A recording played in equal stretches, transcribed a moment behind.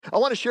I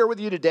want to share with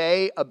you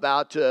today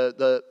about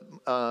the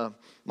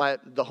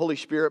Holy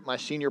Spirit, my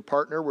senior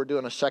partner. We're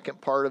doing a second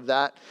part of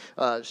that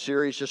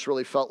series. Just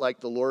really felt like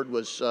the Lord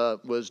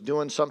was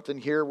doing something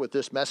here with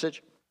this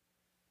message.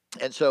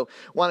 And so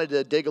wanted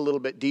to dig a little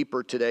bit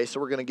deeper today.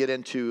 So we're going to get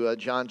into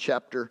John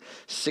chapter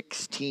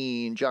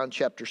 16. John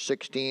chapter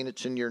 16,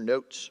 it's in your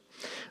notes.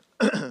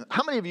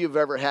 How many of you have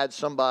ever had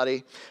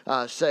somebody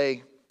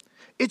say,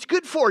 it's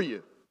good for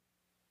you?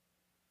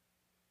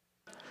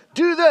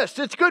 Do this,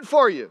 it's good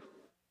for you.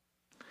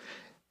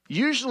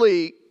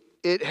 Usually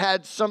it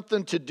had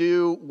something to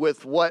do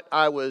with what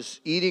I was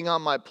eating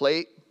on my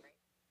plate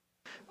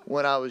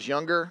when I was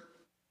younger.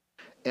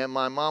 And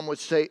my mom would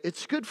say,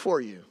 it's good for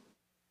you.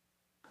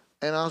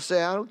 And I'll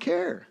say, I don't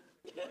care.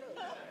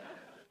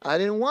 I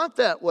didn't want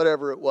that,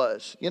 whatever it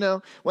was. You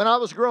know, when I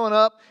was growing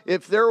up,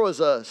 if there was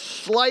a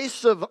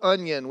slice of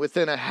onion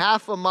within a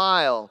half a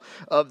mile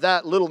of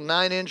that little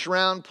 9-inch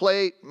round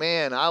plate,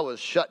 man, I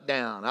was shut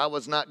down. I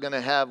was not going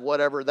to have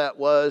whatever that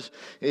was.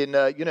 But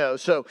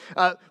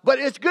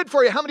it's good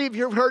for you. How many of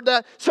you have heard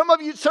that? Some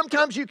of you,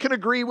 sometimes you can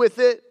agree with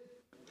it.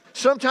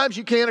 Sometimes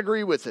you can't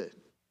agree with it.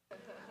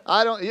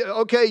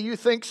 Okay, you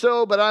think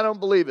so, but I don't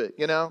believe it,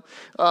 the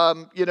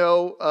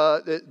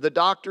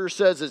doctor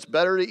says it's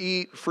better to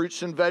eat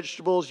fruits and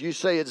vegetables. You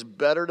say it's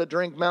better to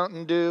drink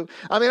Mountain Dew.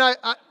 I mean,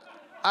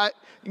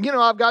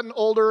 I've gotten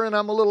older and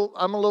I'm a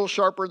little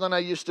sharper than I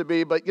used to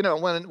be, but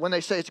when they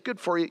say it's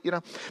good for you,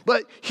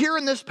 But here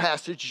in this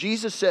passage,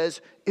 Jesus says,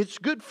 it's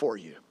good for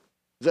you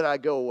that I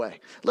go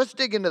away. Let's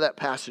dig into that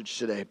passage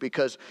today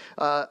because,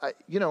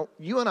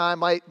 you and I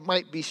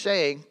might be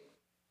saying,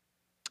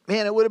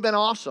 man, it would have been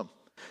awesome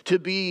to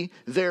be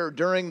there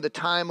during the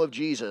time of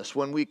Jesus,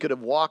 when we could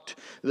have walked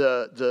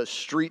the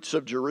streets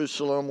of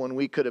Jerusalem, when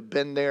we could have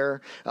been there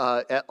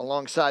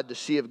alongside the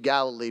Sea of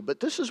Galilee. But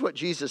this is what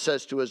Jesus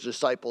says to his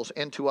disciples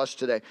and to us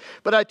today.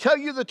 But I tell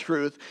you the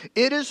truth,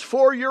 it is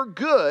for your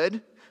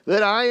good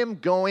that I am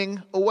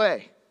going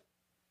away.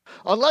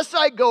 Unless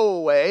I go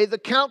away, the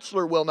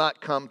counselor will not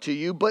come to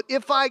you. But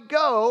if I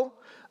go,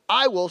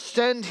 I will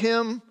send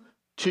him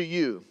to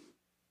you.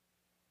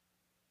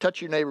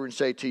 Touch your neighbor and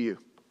say, to you.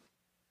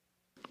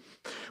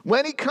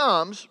 When he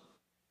comes,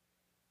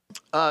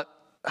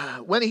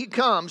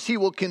 he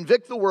will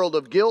convict the world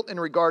of guilt in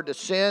regard to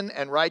sin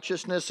and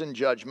righteousness and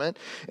judgment.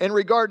 In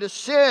regard to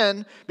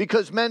sin,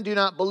 because men do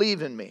not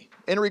believe in me.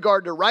 In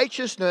regard to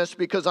righteousness,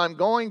 because I'm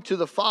going to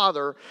the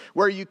Father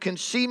where you can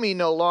see me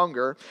no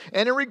longer.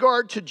 And in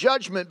regard to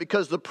judgment,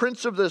 because the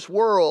prince of this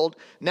world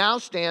now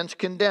stands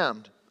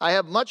condemned. I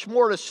have much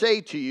more to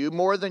say to you,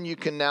 more than you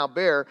can now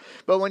bear.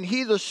 But when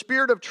he, the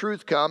Spirit of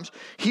truth, comes,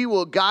 he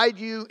will guide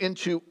you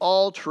into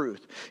all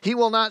truth. He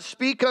will not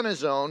speak on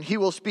his own. He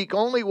will speak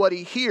only what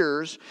he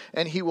hears,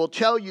 and he will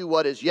tell you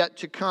what is yet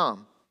to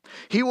come.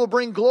 He will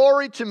bring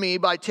glory to me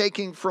by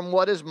taking from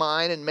what is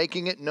mine and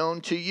making it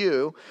known to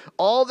you.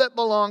 All that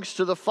belongs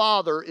to the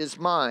Father is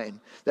mine.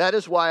 That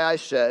is why I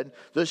said,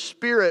 the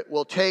Spirit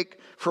will take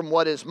from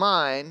what is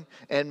mine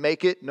and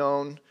make it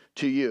known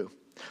to you.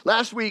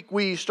 Last week,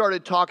 we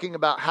started talking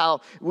about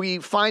how we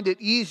find it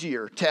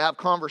easier to have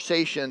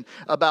conversation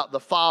about the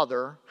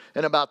Father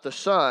and about the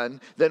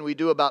Son than we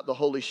do about the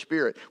Holy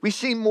Spirit. We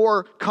seem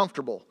more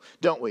comfortable,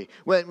 don't we?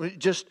 When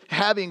just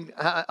having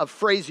a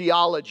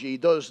phraseology,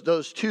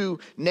 those two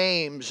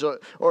names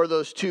or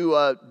those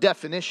two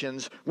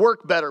definitions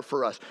work better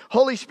for us.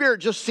 Holy Spirit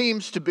just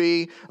seems to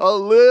be a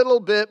little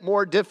bit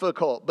more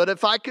difficult. But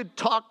if I could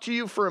talk to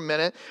you for a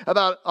minute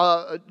about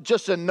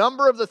just a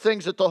number of the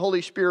things that the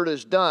Holy Spirit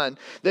has done,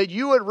 that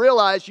you would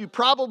realize you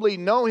probably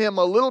know him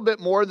a little bit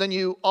more than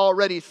you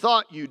already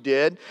thought you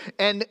did.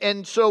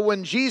 And so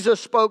when Jesus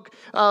spoke,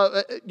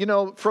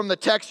 from the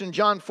text in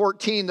John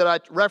 14 that I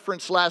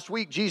referenced last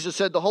week, Jesus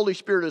said, the Holy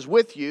Spirit is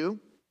with you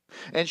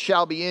and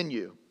shall be in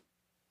you.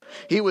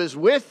 He was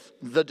with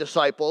the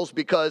disciples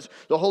because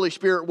the Holy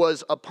Spirit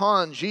was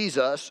upon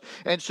Jesus.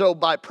 And so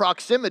by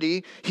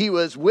proximity, he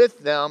was with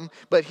them.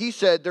 But he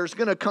said, there's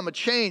going to come a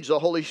change. The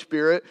Holy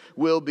Spirit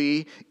will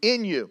be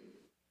in you.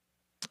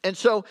 And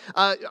so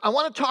I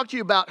want to talk to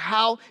you about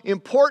how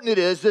important it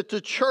is that the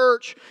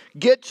church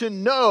get to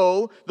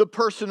know the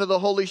person of the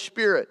Holy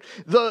Spirit.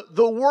 The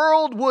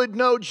world would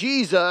know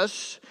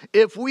Jesus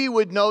if we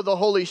would know the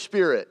Holy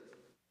Spirit.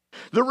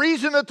 The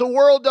reason that the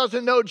world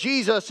doesn't know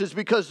Jesus is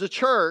because the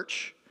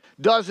church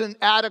doesn't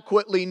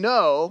adequately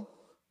know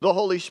the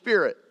Holy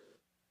Spirit.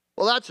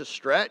 Well, that's a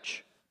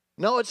stretch.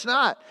 No, it's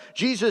not.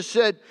 Jesus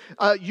said,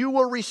 you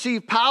will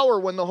receive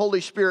power when the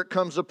Holy Spirit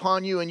comes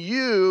upon you, and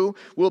you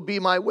will be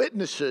my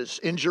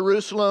witnesses in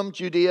Jerusalem,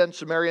 Judea, and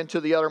Samaria, and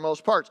to the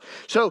uttermost parts.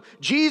 So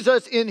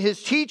Jesus, in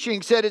his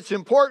teaching, said it's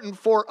important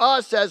for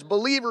us as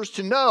believers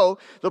to know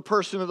the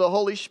person of the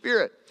Holy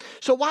Spirit.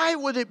 So why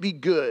would it be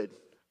good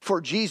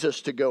for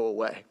Jesus to go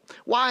away?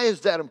 Why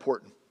is that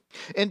important?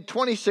 In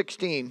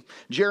 2016,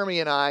 Jeremy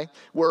and I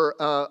were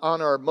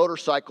on our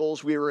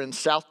motorcycles. We were in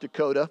South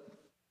Dakota.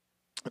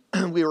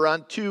 We were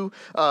on two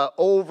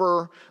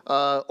overloaded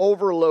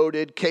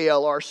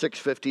KLR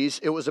 650s.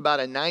 It was about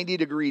a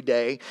 90-degree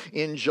day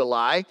in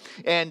July,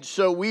 and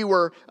so we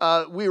were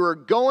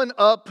going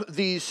up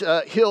these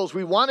hills.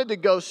 We wanted to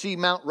go see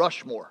Mount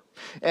Rushmore,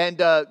 and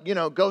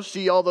go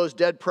see all those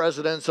dead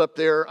presidents up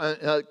there,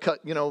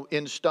 cut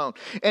in stone.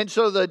 And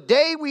so the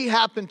day we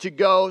happened to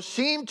go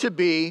seemed to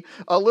be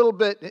a little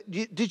bit.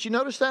 Did you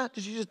notice that?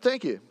 Did you just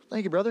thank you,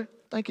 brother,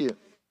 thank you.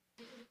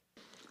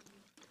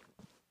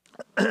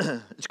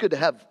 It's good to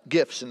have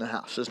gifts in the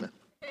house, isn't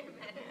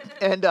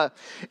it?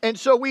 And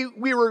so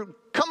we were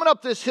coming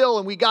up this hill,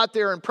 and we got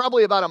there, and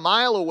probably about a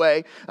mile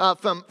away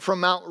from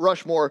Mount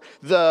Rushmore,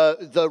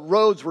 the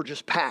roads were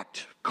just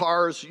packed.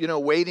 Cars,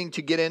 waiting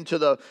to get into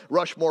the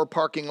Rushmore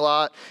parking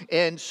lot.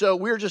 And so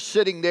we're just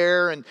sitting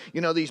there, and,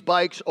 these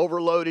bikes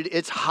overloaded.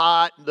 It's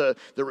hot. The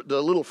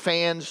little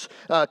fans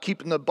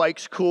keeping the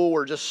bikes cool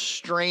were just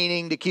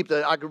straining to keep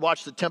I could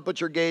watch the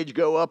temperature gauge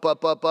go up,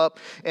 up, up, up.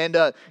 And,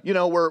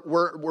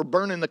 we're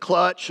burning the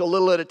clutch a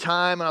little at a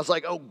time. And I was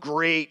like, oh,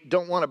 great.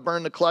 Don't want to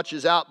burn the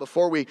clutches out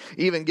before we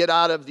even get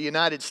out of the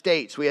United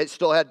States. We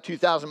still had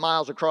 2,000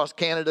 miles across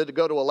Canada to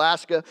go to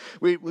Alaska.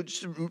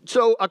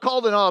 So I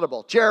called an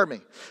audible.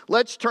 Jeremy,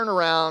 let's turn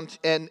around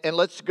and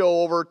let's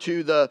go over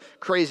to the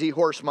Crazy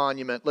Horse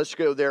Monument. Let's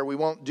go there. We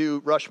won't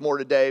do Rushmore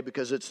today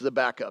because it's the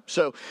backup.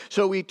 So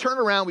we turn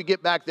around, we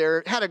get back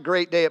there. Had a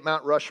great day at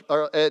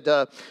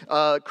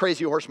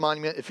Crazy Horse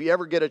Monument. If you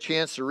ever get a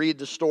chance to read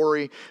the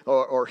story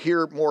or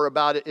hear more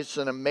about it, it's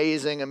an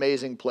amazing,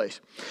 amazing place.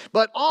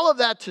 But all of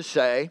that to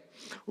say,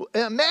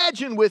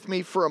 imagine with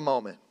me for a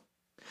moment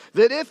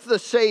that if the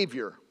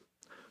Savior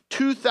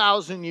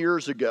 2,000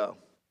 years ago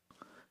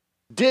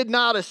did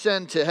not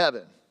ascend to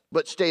heaven,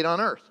 but stayed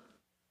on earth,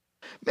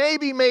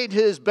 maybe made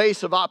his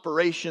base of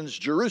operations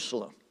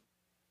Jerusalem.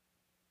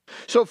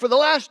 So for the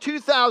last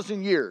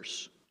 2,000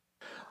 years,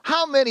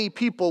 how many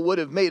people would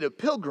have made a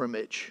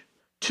pilgrimage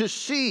to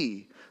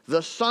see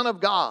the Son of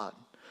God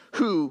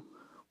who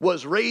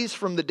was raised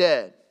from the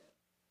dead,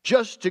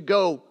 just to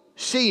go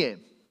see him,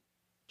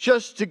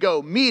 just to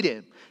go meet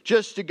him,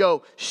 just to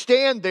go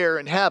stand there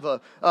and have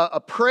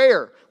a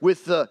prayer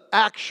with the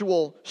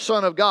actual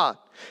Son of God?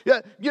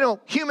 Yeah,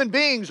 human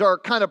beings are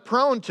kind of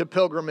prone to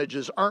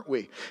pilgrimages, aren't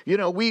we?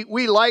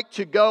 We like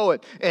to go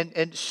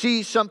and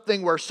see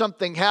something where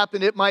something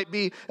happened. It might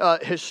be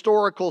a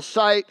historical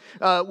site.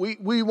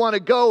 We want to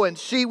go and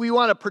see. We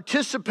want to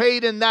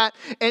participate in that.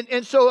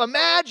 And so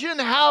imagine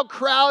how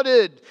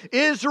crowded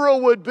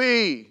Israel would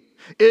be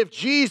if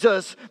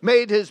Jesus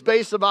made his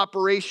base of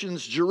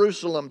operations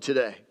Jerusalem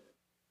today.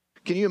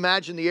 Can you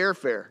imagine the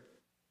airfare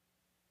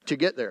to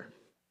get there?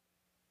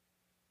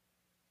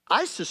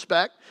 I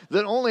suspect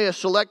that only a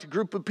select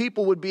group of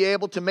people would be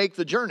able to make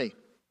the journey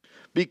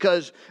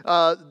because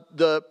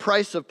the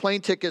price of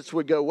plane tickets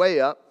would go way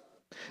up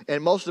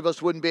and most of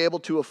us wouldn't be able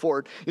to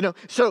afford.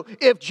 So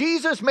if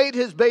Jesus made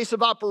his base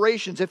of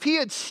operations, if he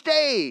had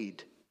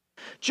stayed,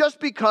 just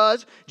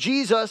because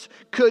Jesus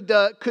could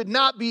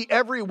not be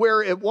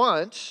everywhere at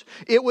once,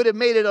 it would have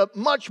made it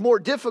much more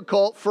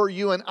difficult for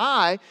you and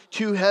I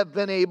to have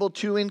been able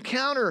to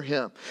encounter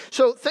him.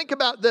 So think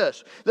about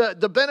this.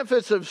 The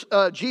benefits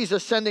of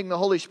Jesus sending the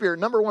Holy Spirit.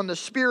 Number one, the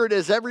Spirit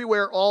is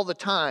everywhere all the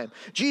time.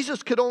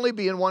 Jesus could only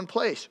be in one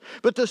place,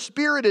 but the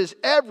Spirit is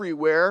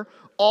everywhere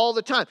all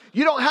the time.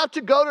 You don't have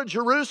to go to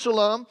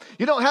Jerusalem.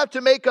 You don't have to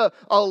make a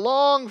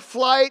long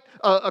flight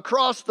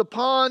across the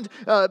pond,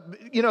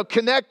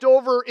 connect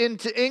over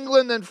into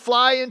England and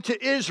fly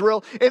into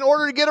Israel in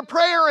order to get a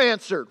prayer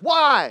answered.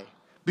 Why?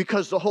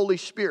 Because the Holy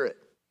Spirit,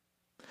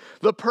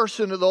 the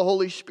person of the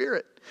Holy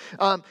Spirit.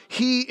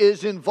 He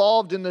is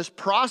involved in this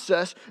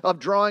process of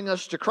drawing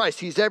us to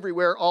Christ. He's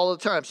everywhere all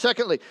the time.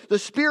 Secondly, the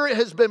Spirit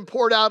has been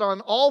poured out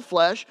on all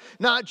flesh,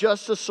 not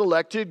just a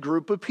selected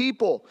group of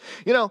people.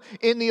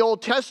 In the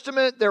Old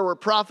Testament, there were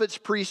prophets,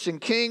 priests, and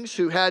kings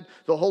who had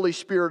the Holy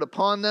Spirit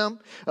upon them.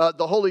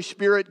 The Holy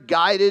Spirit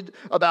guided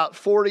about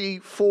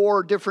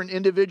 44 different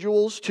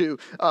individuals to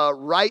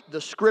write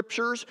the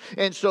scriptures.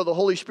 And so the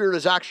Holy Spirit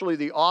is actually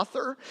the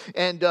author.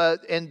 And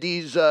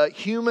these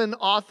human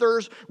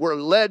authors were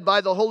led by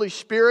the Holy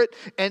Spirit,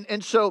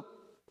 and so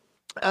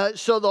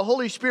the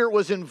Holy Spirit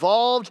was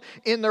involved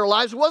in their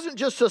lives. It wasn't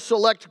just a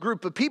select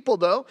group of people,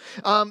 though.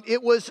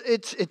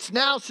 It's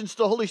now, since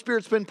the Holy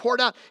Spirit's been poured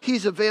out,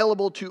 he's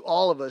available to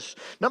all of us.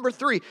 Number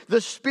three,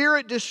 the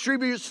Spirit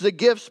distributes the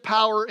gifts,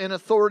 power, and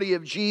authority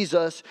of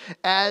Jesus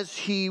as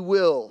he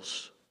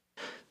wills.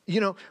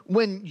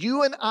 When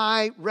you and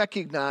I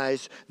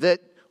recognize that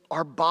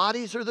our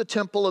bodies are the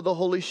temple of the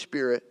Holy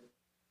Spirit,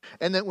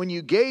 and that when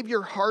you gave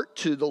your heart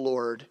to the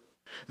Lord,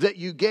 that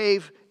you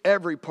gave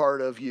every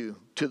part of you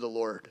to the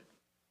Lord.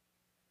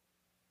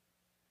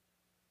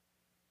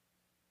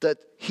 That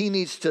he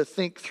needs to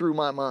think through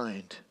my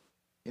mind,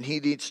 and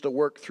he needs to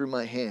work through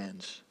my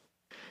hands.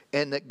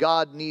 And that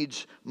God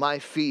needs my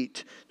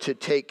feet to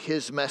take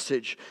his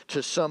message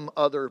to some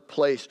other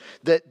place.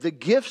 That the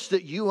gifts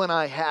that you and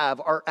I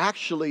have are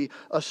actually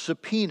a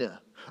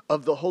subpoena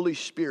of the Holy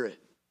Spirit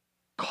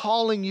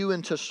calling you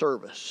into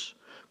service,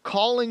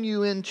 calling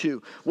you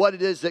into what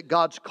it is that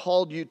God's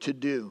called you to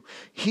do.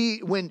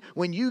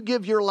 When you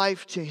give your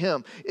life to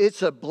Him,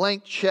 it's a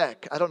blank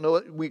check. I don't know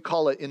what we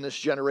call it in this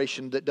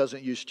generation that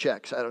doesn't use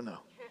checks. I don't know.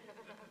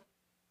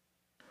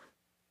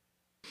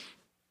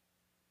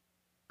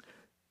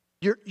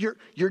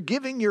 You're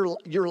giving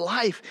your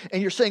life,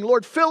 and you're saying,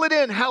 Lord, fill it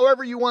in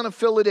however you want to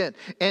fill it in.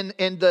 And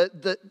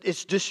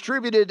it's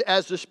distributed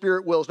as the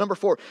Spirit wills. Number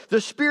 4, the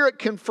Spirit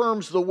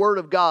confirms the Word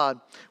of God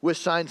with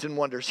signs and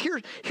wonders.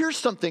 Here's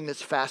something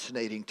that's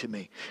fascinating to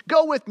me.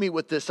 Go with me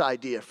with this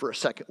idea for a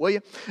second, will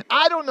you?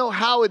 I don't know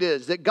how it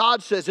is that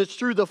God says it's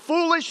through the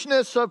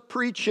foolishness of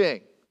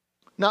preaching.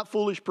 Not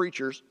foolish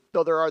preachers,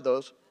 though there are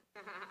those.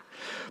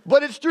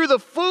 But it's through the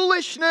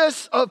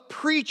foolishness of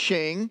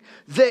preaching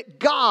that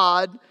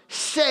God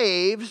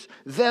saves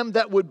them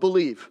that would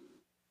believe.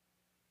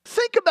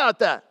 Think about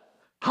that.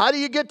 How do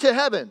you get to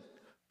heaven?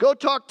 Go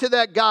talk to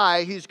that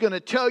guy. He's going to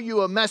tell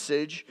you a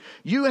message.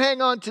 You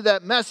hang on to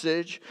that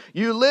message.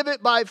 You live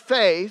it by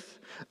faith,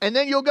 and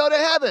then you'll go to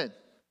heaven.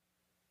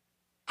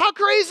 How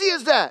crazy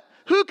is that?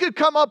 Who could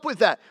come up with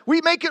that?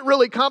 We make it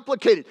really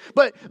complicated.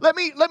 But let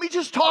me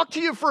just talk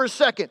to you for a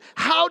second.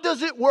 How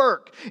does it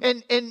work?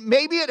 And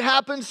maybe it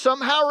happens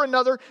somehow or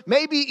another,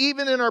 maybe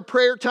even in our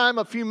prayer time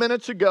a few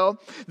minutes ago,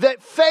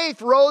 that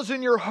faith rose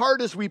in your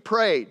heart as we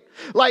prayed.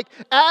 Like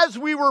as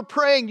we were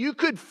praying, you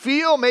could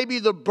feel maybe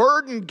the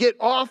burden get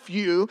off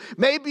you.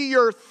 Maybe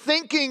your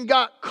thinking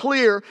got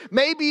clear.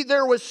 Maybe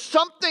there was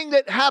something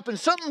that happened,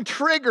 something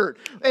triggered.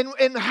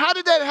 And how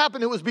did that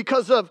happen? It was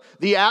because of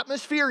the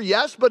atmosphere,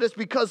 yes, but it's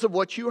because of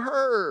what you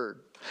heard.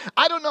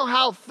 I don't know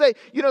how faith,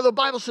 the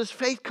Bible says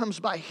faith comes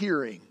by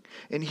hearing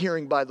and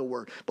hearing by the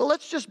word. But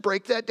let's just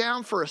break that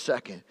down for a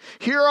second.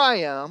 Here I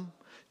am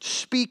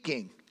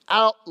speaking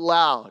out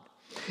loud.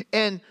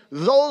 And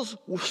those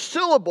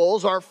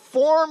syllables are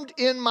formed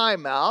in my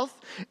mouth,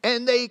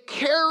 and they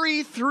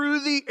carry through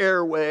the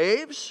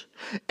airwaves,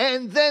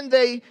 and then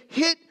they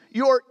hit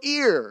your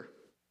ear.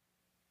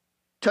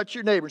 Touch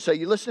your neighbor and say,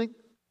 you listening?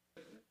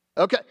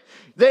 Okay.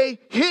 They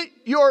hit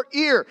your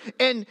ear,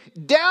 and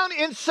down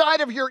inside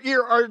of your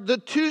ear are the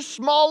two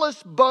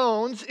smallest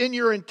bones in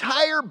your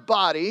entire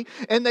body,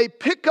 and they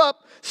pick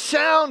up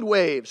sound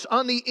waves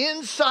on the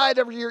inside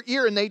of your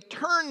ear, and they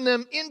turn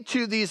them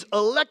into these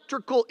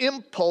electrical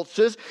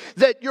impulses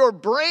that your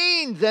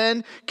brain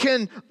then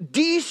can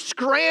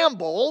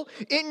de-scramble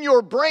in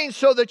your brain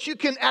so that you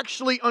can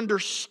actually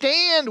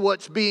understand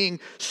what's being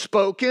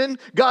spoken.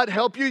 God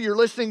help you, you're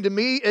listening to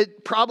me.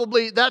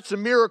 That's a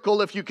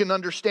miracle if you can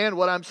understand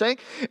what I'm saying.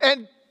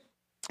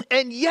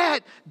 And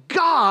yet,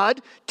 God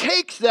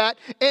takes that,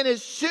 and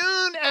as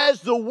soon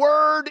as the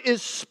word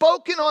is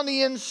spoken on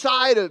the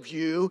inside of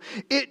you,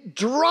 it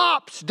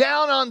drops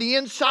down on the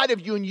inside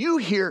of you, and you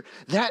hear,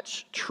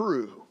 that's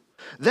true.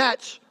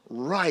 That's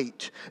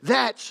right.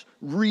 That's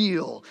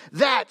real.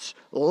 That's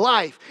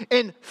life.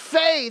 And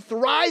faith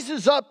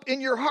rises up in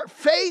your heart.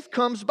 Faith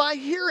comes by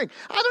hearing.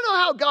 I don't know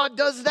how God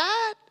does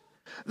that.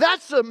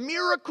 That's a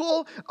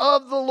miracle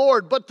of the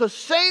Lord. But the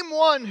same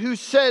one who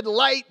said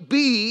light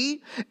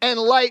be and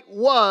light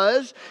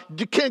was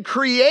can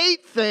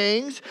create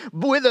things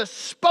with a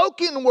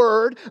spoken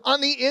word on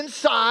the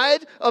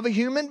inside of a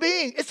human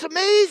being. It's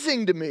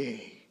amazing to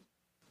me.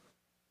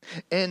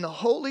 And the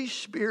Holy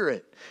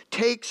Spirit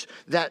takes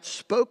that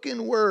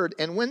spoken word,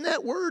 and when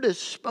that word is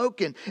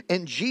spoken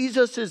and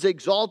Jesus is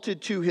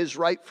exalted to his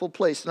rightful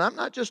place, and I'm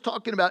not just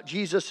talking about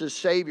Jesus as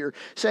Savior,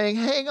 saying,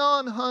 hang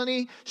on,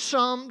 honey,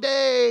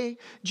 someday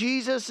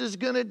Jesus is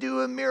going to do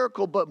a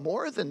miracle. But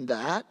more than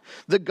that,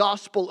 the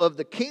gospel of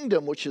the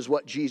kingdom, which is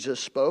what Jesus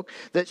spoke,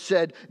 that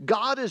said,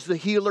 God is the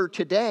healer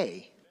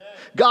today.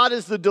 God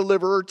is the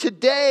deliverer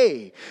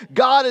today.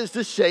 God is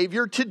the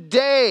Savior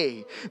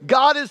today.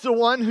 God is the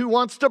one who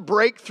wants to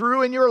break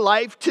through in your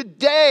life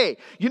today.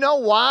 You know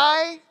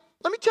why?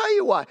 Let me tell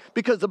you why.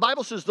 Because the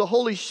Bible says the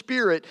Holy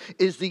Spirit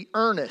is the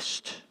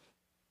earnest.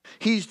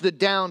 He's the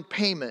down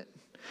payment.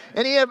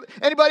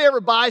 Anybody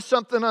ever buy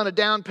something on a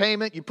down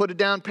payment? You put a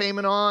down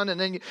payment on,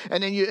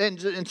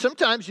 and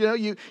sometimes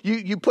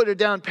you put a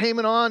down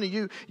payment on, and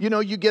you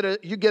get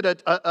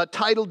a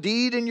title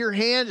deed in your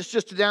hand. It's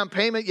just a down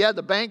payment. Yeah,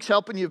 the bank's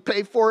helping you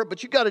pay for it,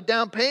 but you got a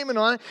down payment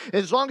on it. And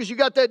as long as you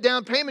got that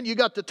down payment, you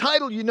got the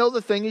title. You know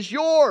the thing is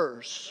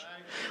yours.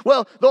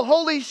 Well, the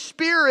Holy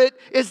Spirit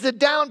is the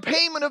down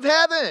payment of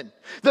heaven.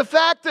 The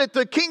fact that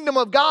the kingdom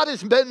of God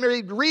has been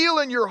made real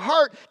in your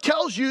heart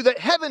tells you that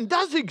heaven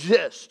does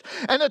exist,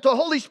 and that the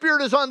Holy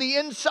Spirit is on the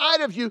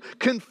inside of you,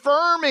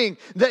 confirming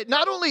that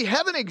not only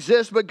heaven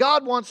exists, but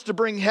God wants to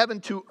bring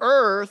heaven to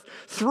earth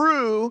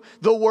through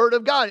the Word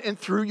of God and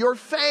through your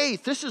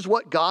faith. This is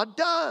what God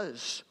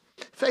does.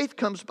 Faith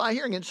comes by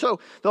hearing. And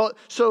so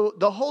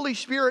the Holy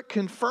Spirit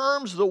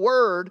confirms the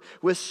Word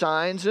with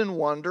signs and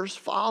wonders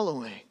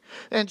following.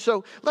 And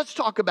so let's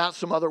talk about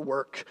some other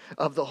work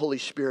of the Holy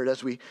Spirit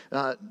as we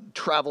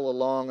travel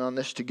along on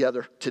this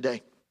together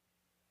today.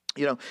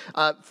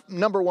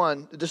 Number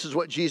one, this is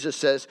what Jesus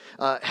says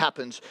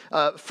happens.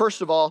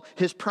 First of all,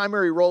 his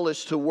primary role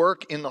is to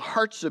work in the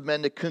hearts of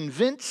men to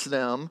convince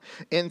them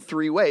in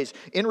three ways.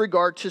 In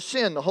regard to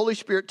sin, the Holy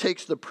Spirit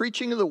takes the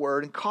preaching of the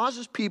word and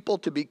causes people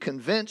to be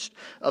convinced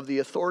of the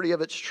authority of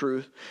its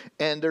truth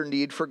and their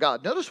need for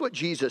God. Notice what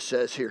Jesus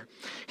says here.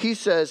 He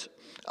says,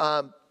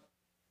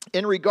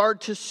 in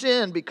regard to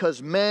sin,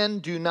 because men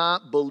do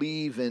not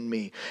believe in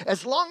me.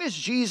 As long as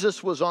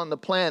Jesus was on the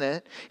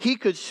planet, he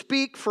could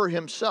speak for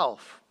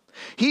himself.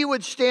 He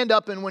would stand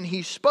up, and when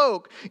he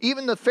spoke,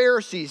 even the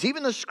Pharisees,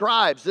 even the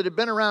scribes that had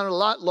been around a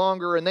lot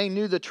longer and they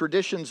knew the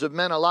traditions of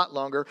men a lot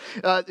longer,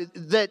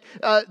 that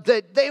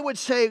they would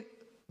say,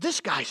 this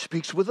guy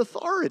speaks with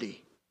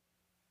authority.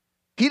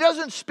 He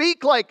doesn't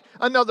speak like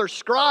another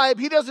scribe.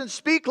 He doesn't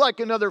speak like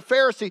another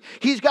Pharisee.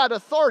 He's got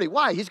authority.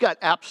 Why? He's got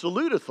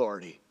absolute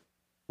authority.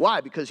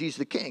 Why? Because he's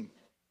the king.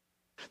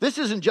 This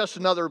isn't just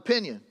another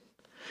opinion.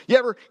 You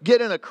ever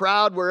get in a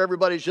crowd where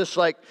everybody's just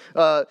like,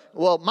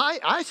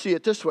 I see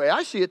it this way,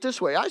 I see it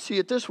this way, I see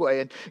it this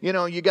way. And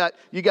you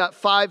got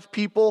 5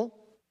 people,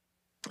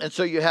 and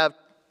so you have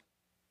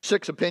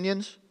 6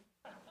 opinions.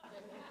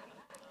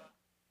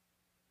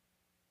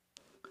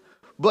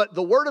 But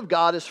the word of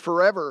God is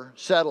forever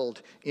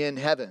settled in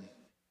heaven.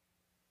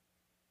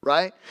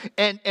 Right?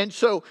 And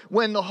so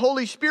when the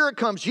Holy Spirit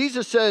comes,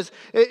 Jesus says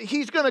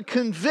he's going to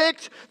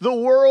convict the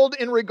world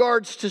in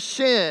regards to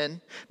sin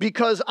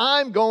because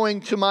I'm going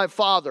to my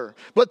Father.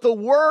 But the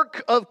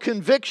work of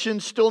conviction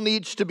still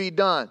needs to be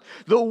done.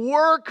 The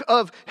work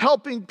of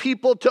helping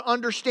people to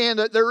understand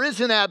that there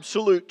is an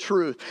absolute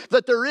truth,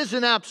 that there is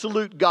an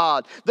absolute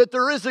God, that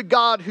there is a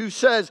God who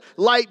says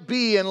light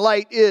be and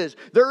light is.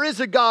 There is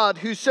a God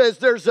who says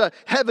there's a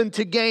heaven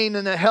to gain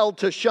and a hell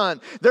to shun.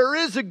 There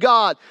is a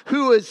God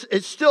who is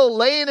still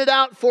laying it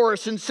out for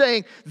us and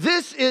saying,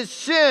 this is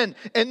sin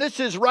and this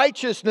is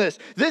righteousness.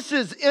 This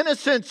is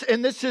innocence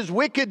and this is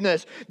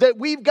wickedness. That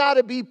we've got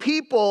to be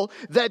people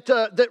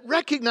that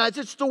recognize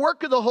it's the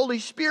work of the Holy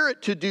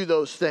Spirit to do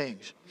those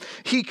things.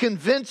 He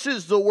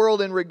convinces the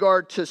world in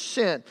regard to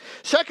sin.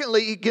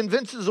 Secondly, he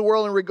convinces the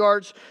world in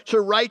regards to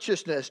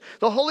righteousness.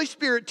 The Holy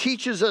Spirit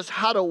teaches us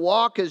how to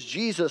walk as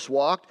Jesus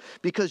walked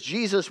because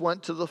Jesus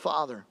went to the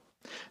Father.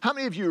 How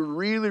many of you are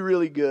really,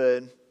 really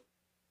good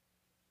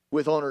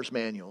with owner's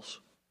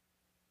manuals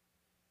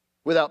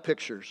without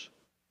pictures?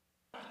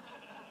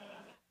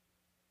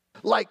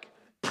 Like,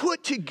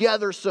 put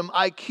together some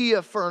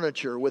IKEA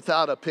furniture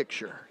without a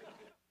picture.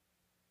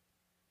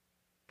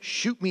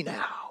 Shoot me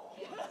now.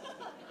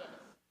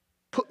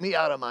 Put me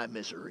out of my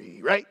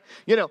misery, right?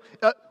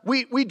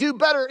 We do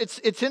better.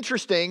 It's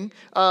interesting.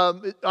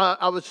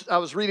 I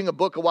was reading a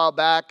book a while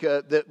back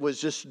that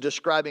was just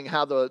describing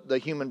how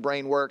the human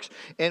brain works,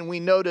 and we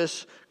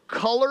notice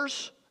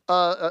colors.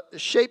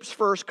 Shapes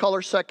first,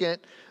 color second,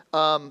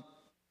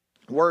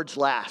 words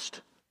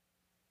last.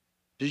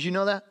 Did you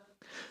know that?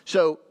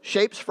 So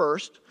shapes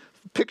first,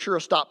 picture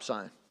a stop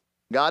sign.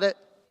 Got it?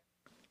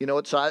 You know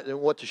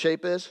what the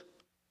shape is?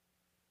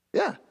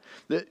 Yeah.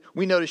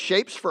 We notice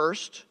shapes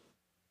first,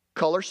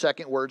 color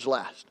second, words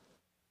last.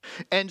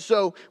 And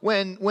so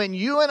when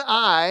you and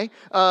I,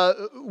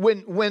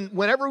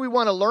 whenever we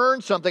want to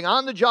learn something,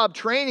 on-the-job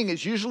training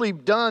is usually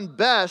done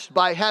best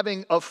by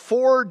having a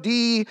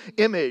 4D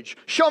image.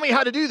 Show me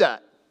how to do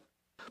that.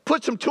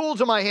 Put some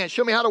tools in my hand.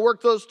 Show me how to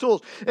work those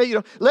tools.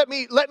 And, let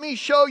me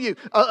show you.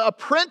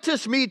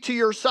 Apprentice me to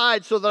your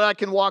side so that I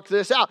can walk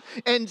this out.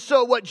 And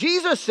so what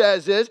Jesus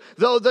says is,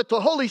 though, that the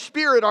Holy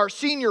Spirit, our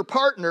senior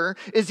partner,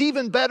 is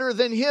even better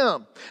than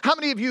him. How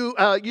many of you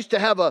used to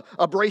have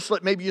a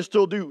bracelet? Maybe you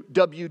still do.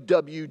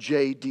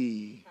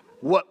 WWJD.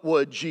 What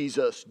would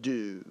Jesus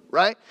do,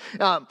 right?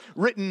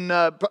 Written,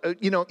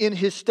 in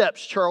his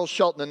steps. Charles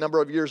Shelton, a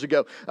number of years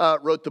ago,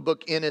 wrote the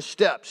book In His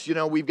Steps.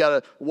 We've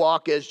got to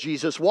walk as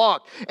Jesus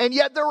walked. And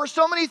yet there were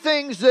so many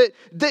things that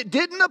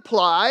didn't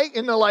apply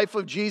in the life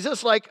of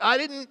Jesus. Like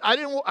I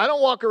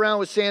don't walk around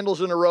with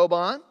sandals and a robe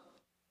on.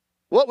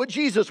 What would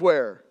Jesus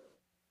wear?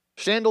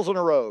 Sandals and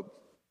a robe.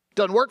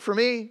 Doesn't work for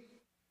me.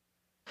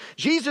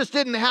 Jesus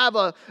didn't have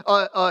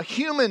a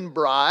human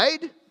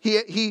bride.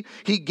 He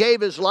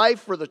gave his life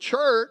for the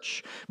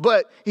church,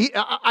 but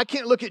I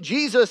can't look at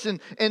Jesus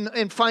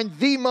and find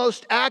the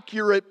most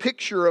accurate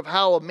picture of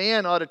how a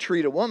man ought to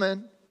treat a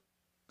woman.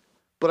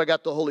 But I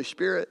got the Holy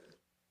Spirit.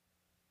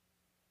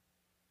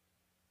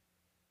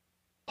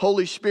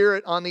 Holy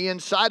Spirit on the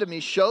inside of me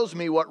shows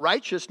me what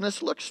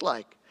righteousness looks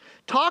like.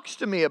 Talks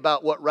to me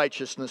about what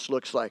righteousness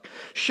looks like.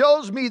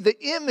 Shows me the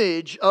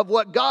image of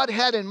what God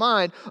had in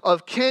mind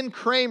of Ken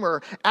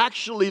Kramer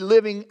actually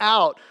living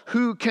out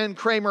who Ken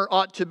Kramer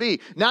ought to be.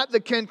 Not the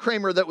Ken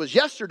Kramer that was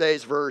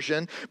yesterday's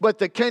version, but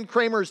the Ken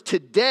Kramer's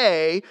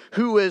today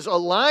who is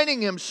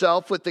aligning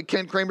himself with the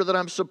Ken Kramer that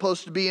I'm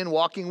supposed to be in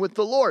walking with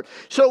the Lord.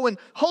 So when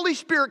Holy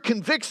Spirit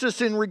convicts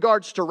us in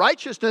regards to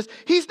righteousness,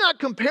 he's not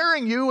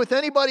comparing you with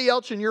anybody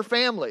else in your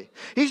family.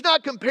 He's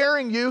not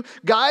comparing you,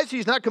 guys,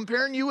 he's not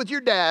comparing you with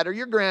your dad or or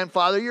your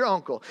grandfather, your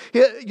uncle.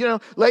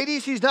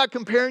 Ladies, he's not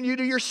comparing you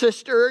to your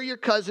sister or your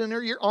cousin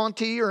or your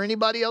auntie or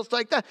anybody else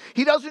like that.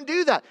 He doesn't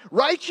do that.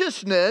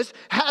 Righteousness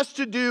has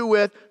to do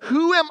with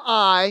who am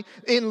I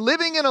in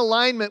living in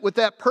alignment with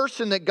that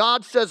person that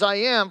God says I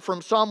am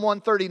from Psalm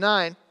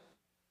 139.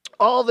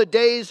 All the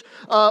days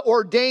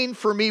ordained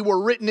for me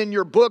were written in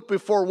your book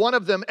before one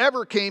of them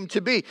ever came to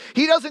be.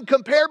 He doesn't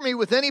compare me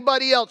with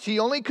anybody else. He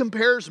only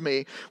compares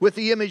me with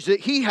the image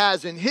that he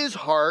has in his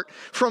heart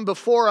from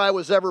before I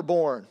was ever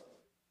born.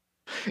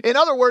 In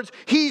other words,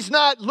 he's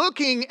not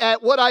looking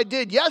at what I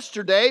did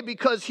yesterday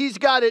because he's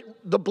got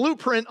the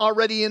blueprint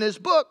already in his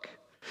book.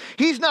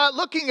 He's not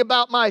looking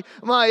about my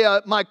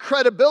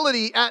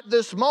credibility at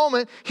this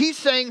moment. He's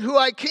saying who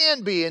I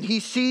can be, and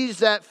he sees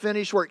that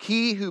finished work.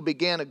 He who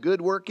began a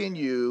good work in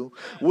you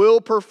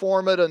will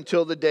perform it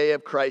until the day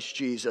of Christ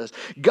Jesus.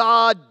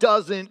 God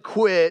doesn't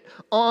quit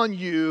on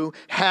you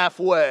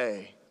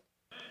halfway.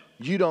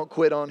 You don't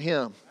quit on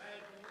him.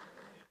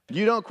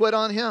 You don't quit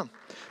on him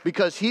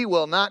because he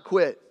will not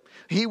quit.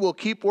 He will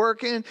keep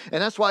working,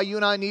 and that's why you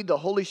and I need the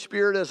Holy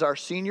Spirit as our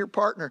senior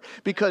partner,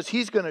 because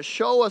he's going to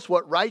show us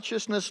what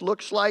righteousness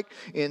looks like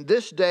in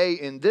this day,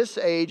 in this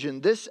age,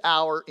 in this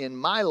hour, in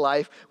my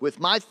life, with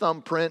my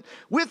thumbprint,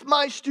 with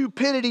my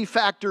stupidity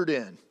factored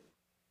in.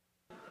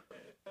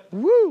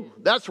 Woo!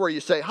 That's where you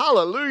say,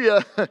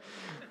 hallelujah,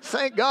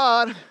 thank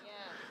God.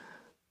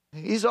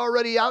 He's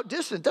already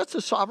outdistanced. That's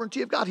the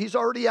sovereignty of God. He's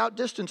already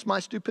outdistanced my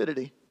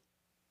stupidity.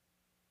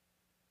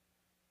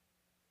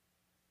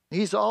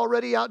 He's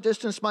already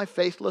outdistanced my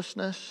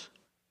faithlessness,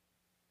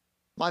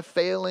 my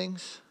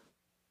failings,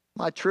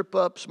 my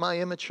trip-ups, my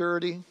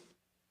immaturity.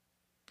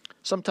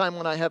 Sometime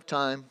when I have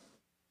time,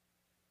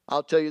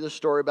 I'll tell you the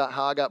story about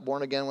how I got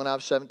born again when I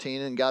was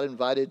 17 and got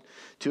invited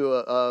to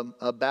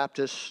a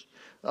Baptist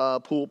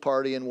pool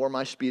party and wore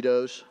my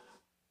Speedos.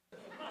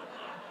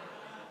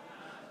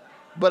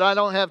 But I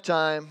don't have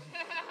time.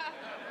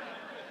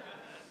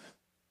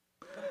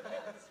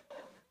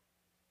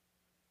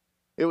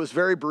 It was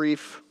very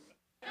brief.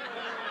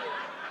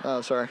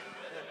 Oh, sorry.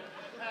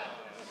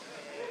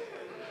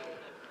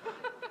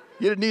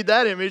 You didn't need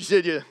that image,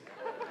 did you?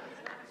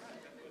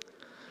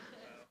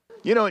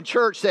 In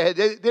church, they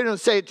don't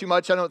say it too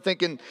much, I don't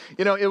think.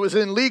 It was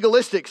in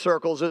legalistic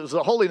circles. It was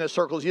the holiness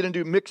circles. You didn't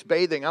do mixed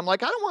bathing. I'm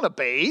like, I don't want to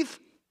bathe.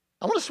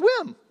 I want to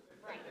swim.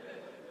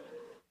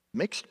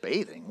 Mixed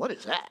bathing? What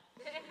is that?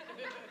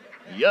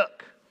 Yuck.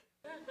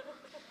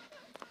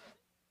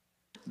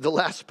 The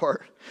last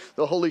part,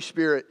 the Holy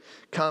Spirit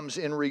comes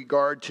in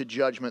regard to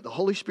judgment. The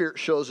Holy Spirit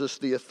shows us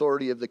the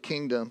authority of the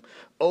kingdom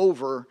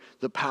over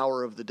the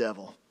power of the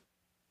devil.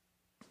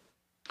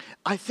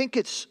 I think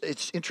it's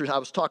interesting. I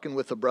was talking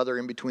with a brother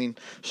in between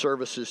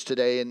services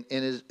today, and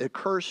it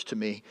occurs to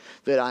me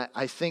that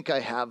I think I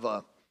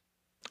have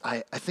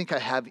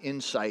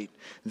insight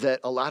that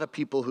a lot of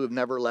people who have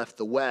never left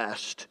the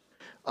West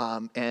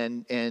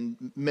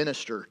and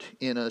ministered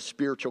in a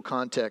spiritual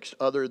context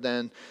other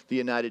than the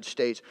United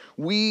States.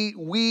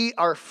 We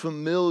are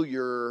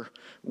familiar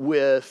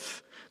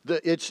with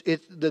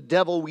the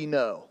devil we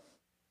know.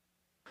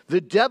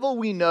 The devil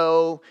we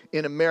know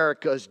in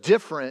America is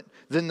different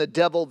than the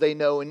devil they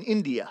know in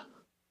India,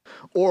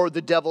 or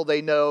the devil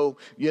they know,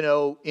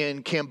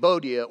 in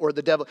Cambodia, or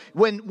the devil.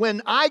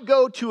 When I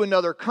go to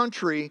another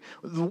country,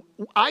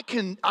 I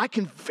can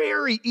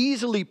very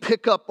easily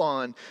pick up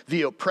on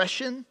the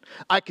oppression.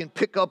 I can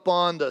pick up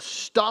on the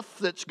stuff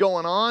that's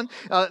going on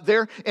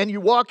there, and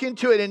you walk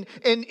into it.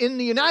 And in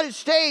the United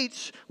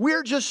States,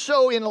 we're just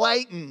so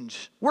enlightened.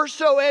 We're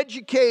so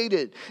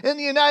educated. In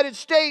the United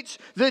States,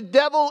 the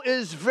devil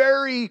is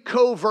very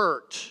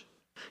covert.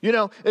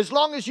 As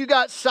long as you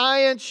got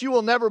science, you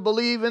will never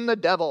believe in the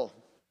devil.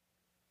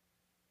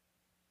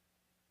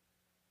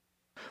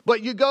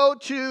 But you go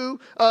to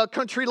a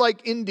country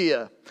like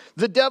India,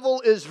 the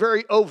devil is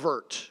very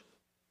overt.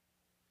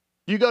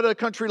 You go to a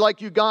country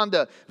like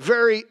Uganda,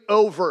 very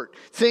overt.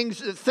 Things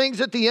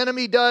that the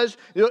enemy does,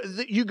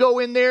 you go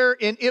in there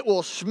and it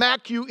will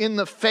smack you in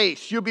the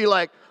face. You'll be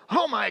like,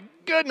 oh my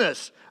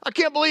goodness, I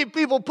can't believe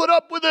people put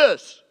up with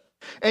this.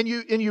 And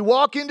you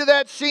walk into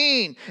that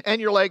scene and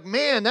you're like,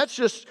 man, that's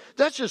just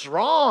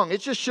wrong. It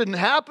just shouldn't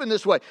happen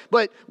this way.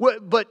 But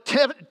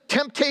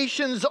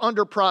temptations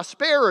under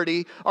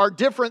prosperity are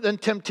different than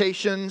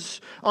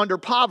temptations under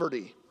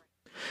poverty.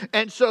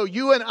 And so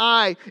you and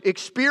I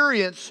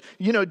experience,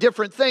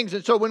 different things.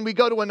 And so when we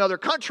go to another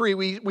country,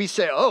 we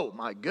say, oh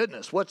my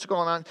goodness, what's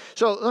going on?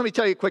 So let me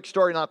tell you a quick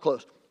story and I'll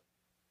close.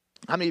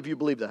 How many of you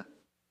believe that?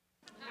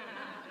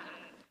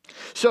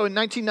 So in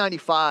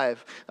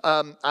 1995,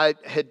 I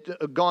had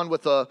gone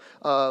with a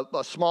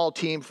small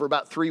team for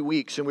about 3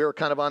 weeks, and we were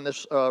kind of on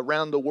this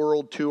around the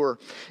world tour.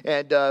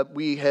 And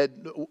we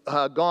had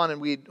gone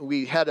and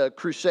we had a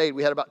crusade.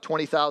 We had about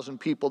 20,000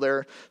 people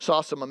there,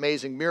 saw some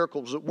amazing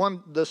miracles.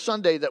 The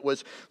Sunday that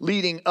was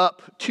leading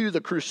up to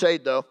the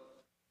crusade, though,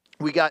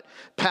 we got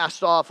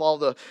passed off,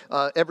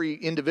 every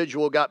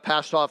individual got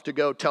passed off to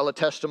go tell a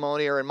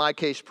testimony, or in my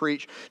case,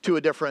 preach to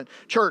a different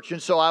church.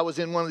 And so I was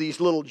in one of these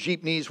little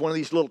jeepneys, one of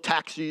these little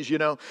taxis,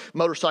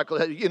 motorcycle,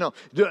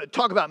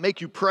 talk about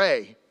make you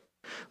pray.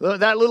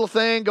 That little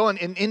thing going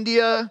in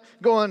India,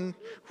 going,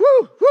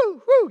 whoo,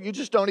 whoo, whoo, you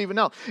just don't even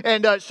know.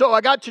 And so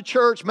I got to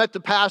church, met the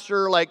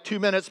pastor like 2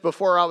 minutes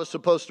before I was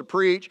supposed to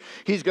preach.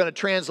 He's going to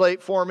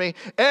translate for me.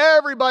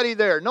 Everybody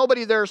there,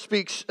 nobody there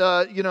speaks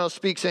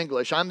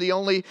English. I'm the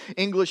only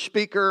English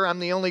speaker. I'm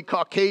the only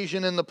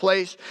Caucasian in the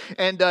place.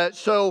 And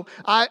so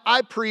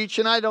I preach,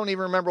 and I don't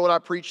even remember what I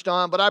preached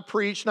on, but I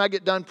preached, and I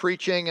get done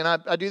preaching, and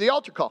I do the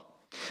altar call.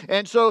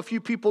 And so a few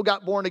people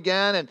got born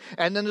again,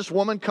 and then this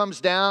woman comes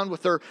down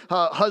with her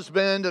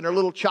husband and her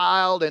little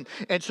child, and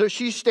so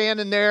she's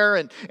standing there,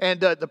 and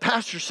the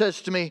pastor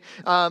says to me,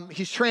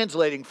 he's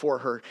translating for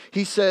her.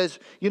 He says,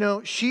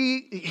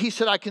 he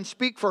said, I can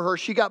speak for her.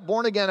 She got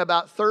born again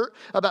about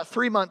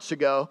 3 months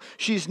ago.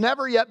 She's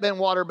never yet been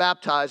water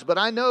baptized, but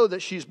I know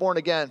that she's born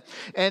again.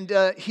 And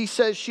he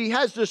says she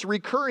has this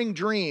recurring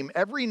dream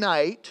every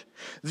night.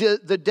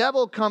 The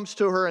devil comes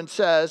to her and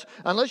says,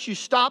 unless you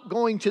stop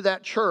going to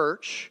that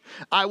church,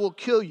 I will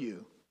kill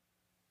you.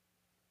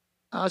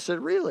 I said,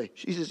 really?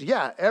 She says,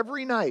 yeah,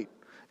 every night,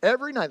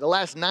 the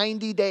last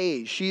 90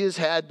 days, she has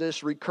had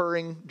this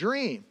recurring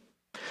dream.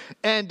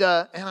 And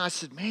I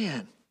said,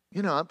 man,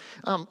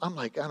 I'm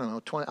like, I don't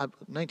know,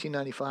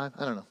 1995,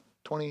 I don't know,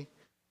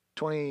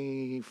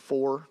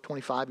 24,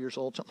 25 years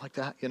old, something like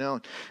that,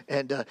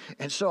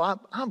 and so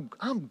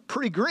I'm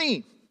pretty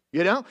green.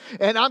 And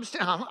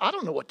I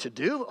don't know what to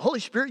do. Holy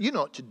Spirit, you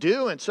know what to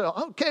do. And so,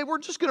 okay, we're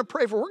just going to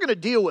pray we're going to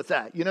deal with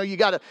that. You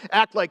got to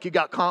act like you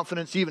got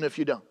confidence even if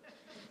you don't.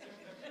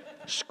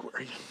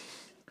 Square.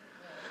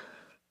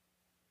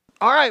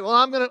 All right, well,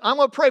 I'm going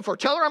to pray for her.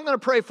 Tell her I'm going to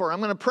pray for her. I'm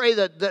going to pray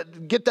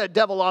that get that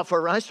devil off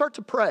her. And I start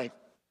to pray.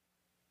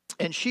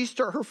 And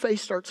her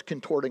face starts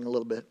contorting a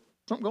little bit.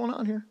 Something going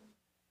on here?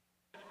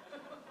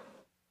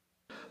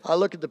 I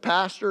look at the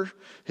pastor.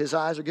 His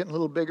eyes are getting a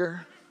little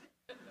bigger.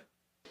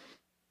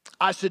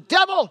 I said,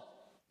 devil,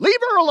 leave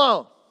her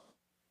alone.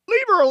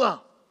 Leave her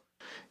alone.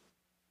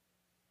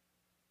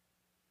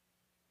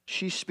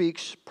 She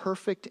speaks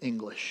perfect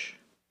English.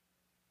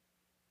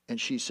 And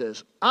she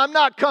says, I'm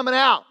not coming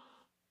out.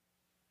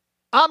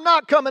 I'm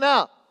not coming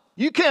out.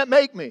 You can't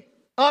make me.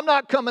 I'm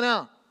not coming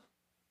out.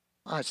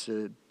 I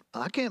said,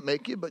 I can't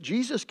make you, but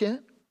Jesus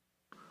can.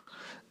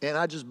 And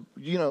I just,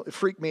 it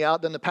freaked me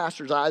out. Then the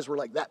pastor's eyes were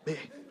like that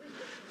big.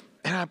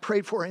 And I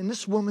prayed for her, and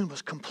this woman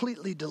was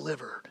completely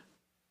delivered.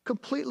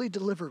 Completely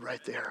delivered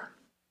right there.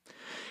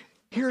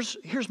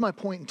 Here's my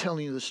point in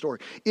telling you the story.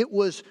 It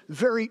was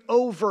very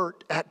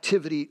overt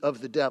activity of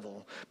the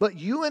devil. But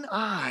you and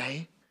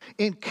I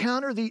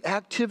encounter the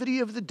activity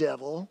of the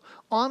devil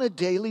on a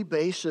daily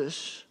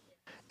basis,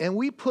 and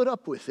we put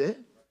up with it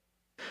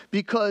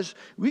because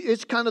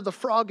it's kind of the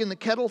frog in the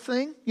kettle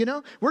thing,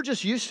 We're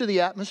just used to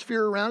the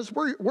atmosphere around us.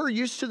 We're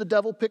used to the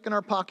devil picking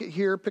our pocket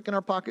here, picking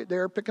our pocket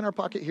there, picking our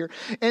pocket here,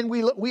 and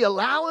we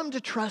allow him to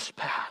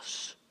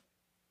trespass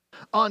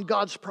on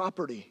God's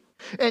property.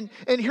 And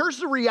here's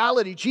the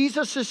reality.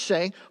 Jesus is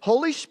saying,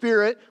 Holy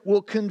Spirit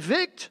will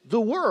convict the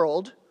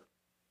world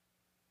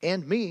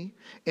and me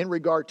in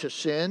regard to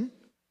sin,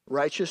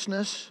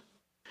 righteousness,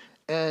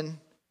 and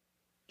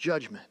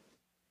judgment.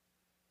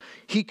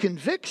 He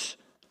convicts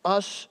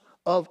us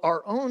of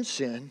our own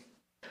sin,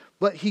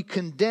 but he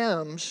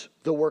condemns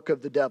the work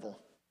of the devil.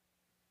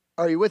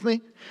 Are you with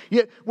me?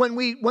 Yeah. When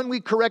we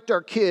correct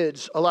our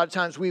kids, a lot of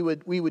times we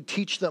would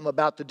teach them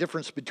about the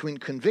difference between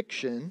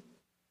conviction,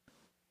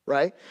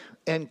 right,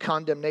 and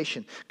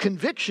condemnation.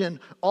 Conviction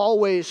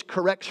always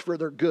corrects for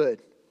their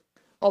good.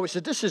 Always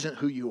said, this isn't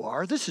who you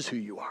are. This is who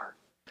you are.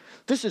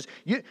 This is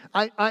you.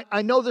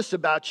 I know this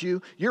about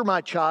you. You're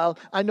my child.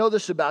 I know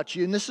this about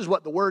you, and this is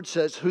what the Word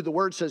says. Who the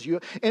Word says you.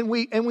 And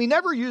we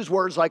never use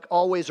words like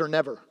always or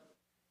never,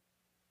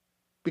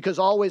 because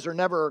always or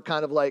never are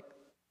kind of like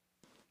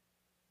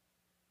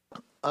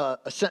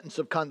a sentence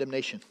of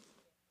condemnation.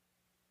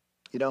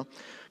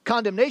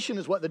 Condemnation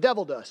is what the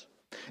devil does.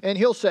 And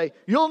he'll say,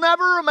 you'll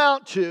never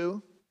amount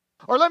to,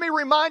 or let me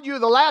remind you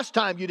the last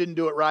time you didn't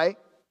do it right.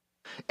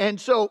 And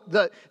so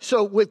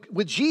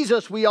with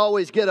Jesus, we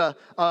always get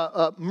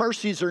a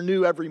mercies are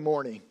new every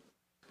morning.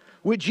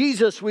 With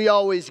Jesus, we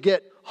always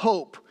get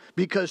hope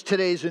because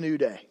today's a new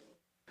day.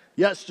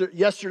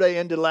 Yesterday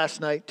ended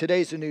last night.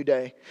 Today's a new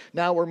day.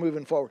 Now we're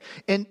moving forward.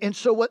 And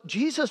so what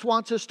Jesus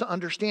wants us to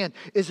understand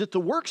is that the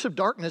works of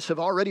darkness have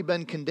already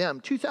been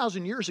condemned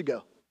 2,000 years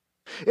ago.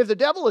 If the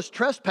devil is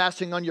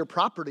trespassing on your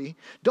property,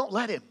 don't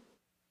let him.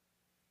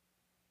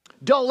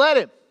 Don't let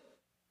him.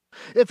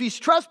 If he's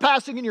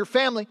trespassing in your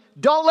family,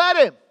 don't let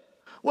him.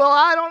 Well,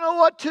 I don't know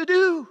what to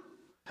do.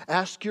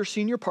 Ask your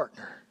senior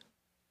partner.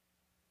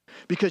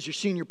 Because your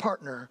senior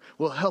partner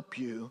will help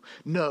you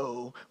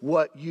know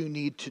what you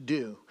need to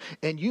do.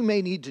 And you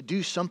may need to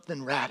do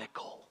something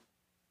radical.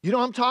 You know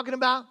what I'm talking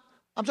about?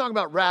 I'm talking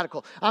about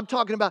radical. I'm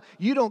talking about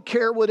you don't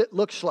care what it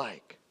looks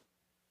like.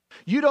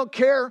 You don't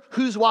care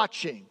who's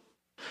watching.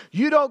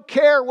 You don't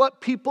care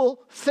what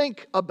people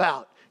think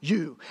about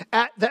you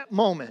at that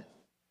moment.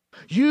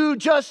 You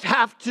just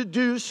have to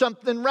do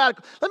something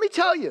radical. Let me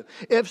tell you,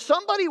 if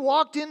somebody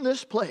walked in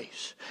this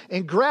place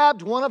and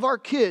grabbed one of our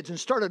kids and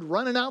started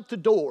running out the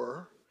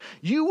door,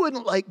 you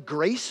wouldn't like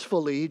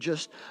gracefully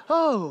just,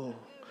 oh,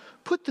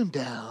 put them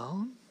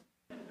down.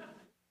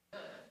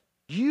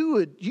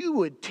 You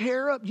would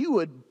tear up, you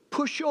would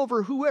push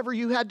over whoever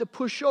you had to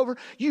push over.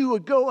 You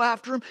would go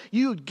after him.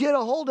 You would get a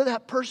hold of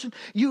that person.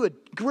 You would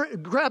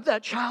grab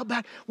that child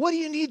back. What do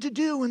you need to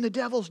do when the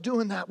devil's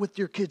doing that with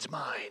your kids'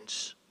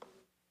 minds?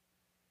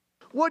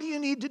 What do you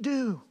need to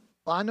do?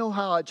 Well, I know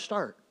how I'd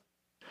start.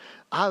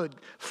 I would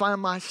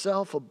find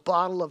myself a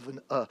bottle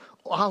of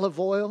olive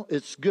oil.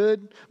 It's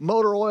good.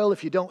 Motor oil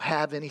if you don't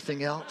have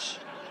anything else.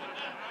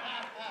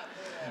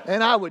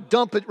 And I would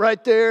dump it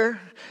right there,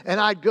 and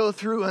I'd go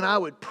through and I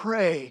would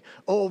pray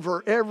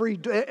over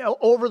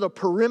over the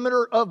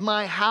perimeter of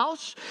my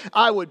house.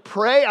 I would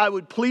pray. I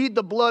would plead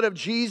the blood of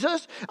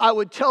Jesus. I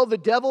would tell the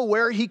devil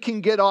where he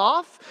can get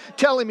off.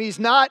 Tell him he's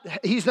not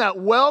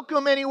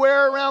welcome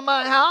anywhere around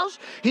my house.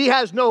 He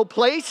has no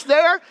place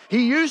there.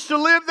 He used to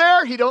live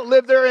there. He don't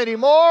live there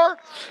anymore.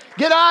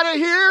 Get out of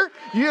here.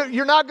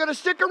 You're not going to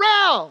stick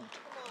around.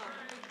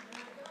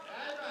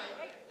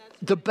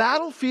 The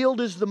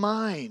battlefield is the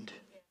mind.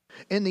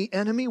 And the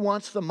enemy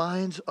wants the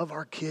minds of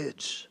our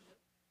kids.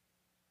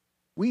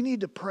 We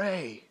need to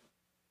pray.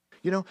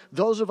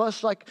 Those of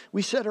us, like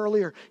we said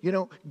earlier,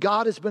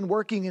 God has been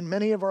working in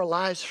many of our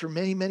lives for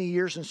many, many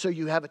years. And so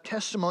you have a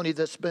testimony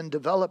that's been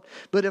developed.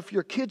 But if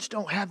your kids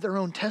don't have their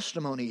own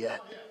testimony yet,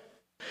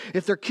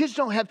 if their kids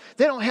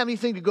they don't have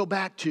anything to go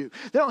back to.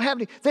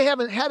 They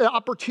haven't had an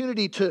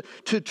opportunity to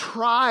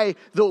try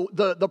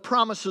the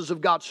promises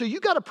of God. So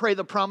you got to pray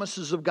the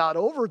promises of God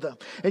over them.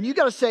 And you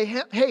got to say,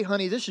 hey,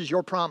 honey, this is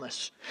your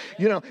promise.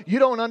 You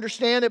don't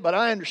understand it, but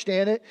I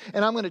understand it.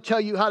 And I'm going to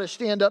tell you how to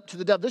stand up to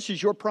the devil. This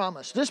is your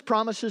promise. This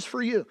promise is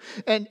for you.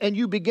 And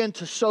you begin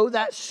to sow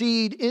that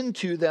seed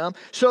into them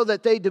so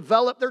that they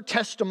develop their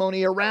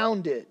testimony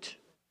around it.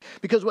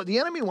 Because what the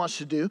enemy wants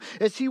to do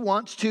is he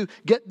wants to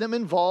get them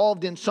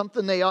involved in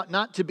something they ought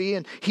not to be.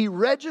 And he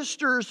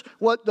registers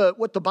what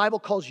the Bible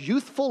calls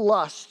youthful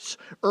lusts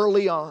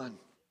early on.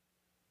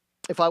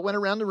 If I went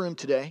around the room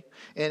today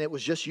and it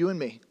was just you and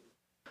me,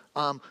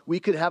 we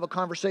could have a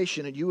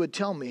conversation and you would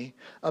tell me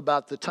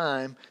about the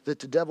time that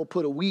the devil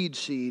put a weed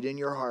seed in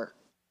your heart.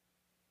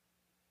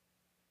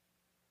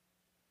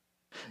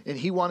 And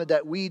he wanted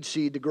that weed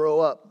seed to grow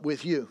up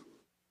with you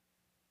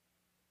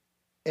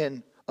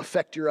and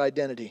affect your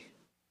identity.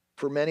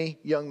 For many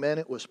young men,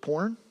 it was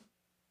porn.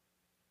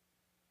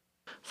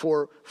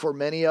 For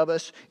many of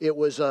us, it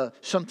was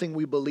something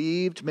we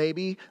believed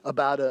maybe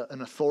about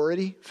an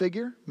authority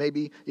figure.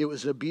 Maybe it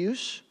was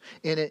abuse.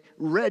 And it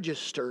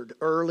registered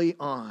early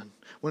on.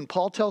 When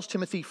Paul tells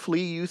Timothy,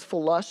 flee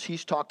youthful lusts,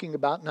 he's talking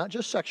about not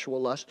just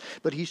sexual lust,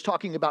 but he's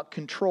talking about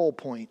control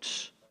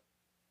points.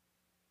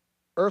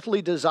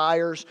 Earthly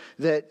desires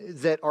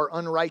that are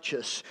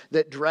unrighteous,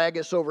 that drag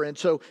us over. And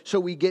so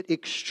we get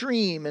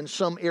extreme in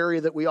some area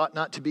that we ought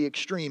not to be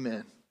extreme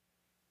in.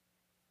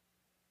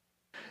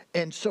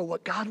 And so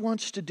what God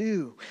wants to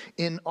do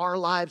in our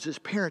lives as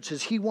parents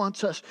is he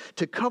wants us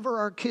to cover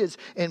our kids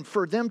and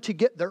for them to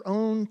get their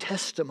own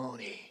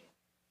testimony.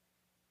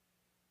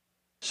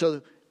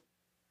 So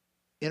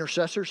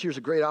intercessors, here's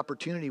a great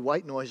opportunity.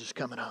 White noise is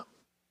coming up.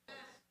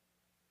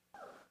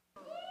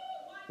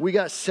 We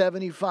got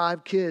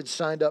 75 kids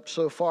signed up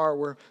so far.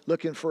 We're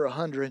looking for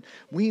 100.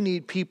 We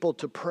need people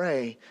to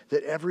pray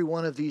that every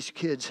one of these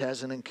kids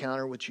has an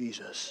encounter with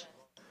Jesus.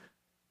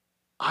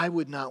 I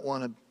would not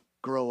want to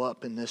grow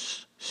up in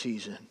this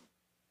season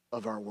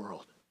of our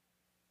world.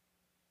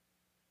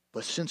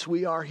 But since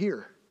we are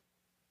here,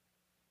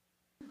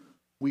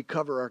 we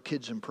cover our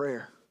kids in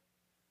prayer.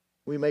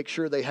 We make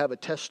sure they have a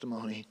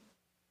testimony.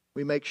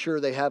 We make sure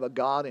they have a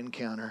God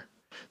encounter.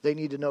 They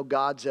need to know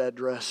God's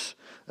address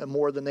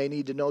more than they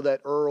need to know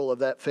that URL of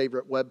that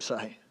favorite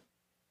website.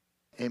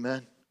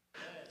 Amen.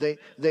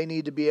 They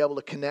need to be able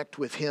to connect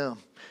with him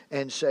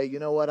and say, you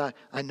know what,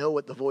 I know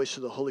what the voice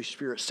of the Holy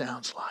Spirit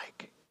sounds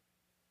like.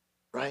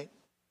 Right?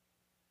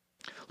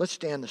 Let's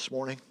stand this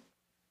morning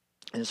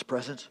in his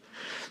presence.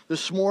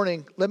 This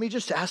morning, let me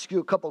just ask you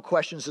a couple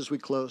questions as we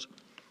close.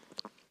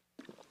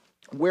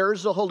 Where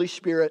is the Holy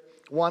Spirit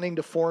wanting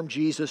to form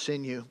Jesus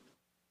in you?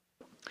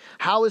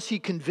 How is he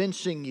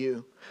convincing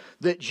you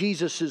that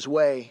Jesus'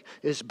 way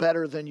is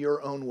better than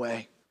your own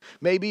way?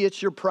 Maybe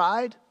it's your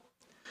pride.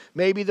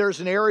 Maybe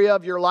there's an area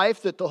of your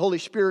life that the Holy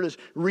Spirit is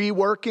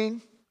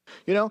reworking.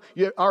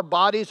 Our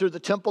bodies are the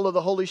temple of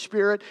the Holy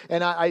Spirit.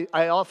 And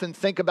I often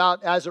think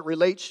about as it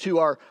relates to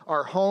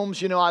our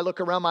homes. I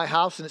look around my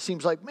house and it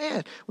seems like,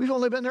 man, we've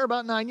only been there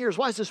about 9 years.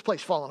 Why is this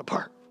place falling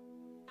apart?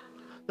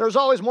 There's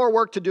always more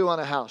work to do on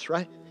a house,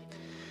 right?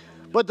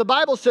 But the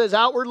Bible says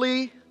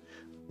outwardly,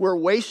 we're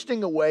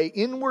wasting away.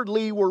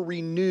 Inwardly, we're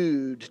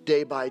renewed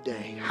day by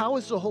day. How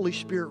is the Holy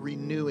Spirit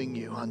renewing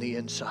you on the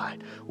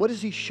inside? What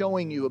is he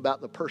showing you about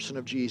the person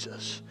of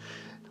Jesus?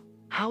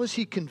 How is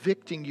he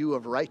convicting you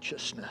of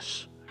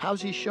righteousness? How's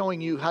He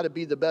showing you how to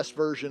be the best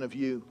version of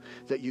you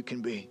that you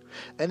can be?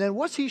 And then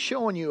what's He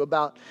showing you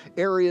about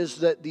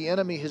areas that the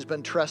enemy has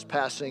been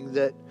trespassing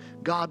that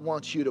God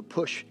wants you to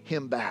push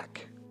him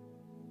back?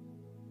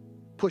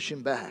 Push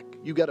him back.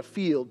 You got a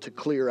field to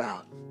clear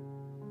out.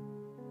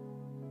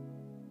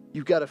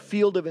 You've got a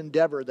field of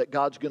endeavor that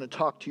God's going to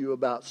talk to you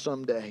about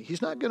someday.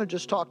 He's not going to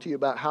just talk to you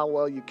about how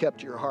well you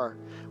kept your heart.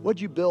 What'd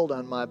you build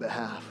on my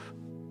behalf?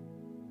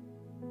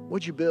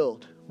 What'd you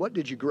build? What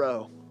did you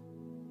grow?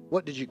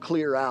 What did you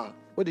clear out?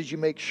 What did you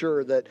make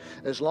sure that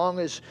as long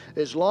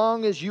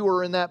as you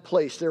were in that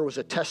place, there was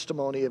a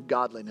testimony of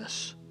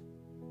godliness?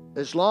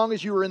 As long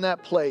as you were in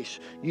that place,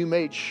 you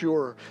made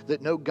sure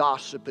that no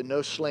gossip and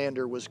no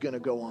slander was going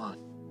to go on.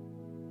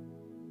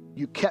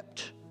 You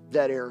kept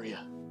that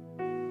area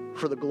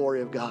for the glory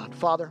of God.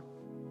 Father,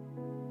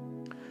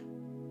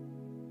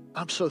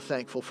 I'm so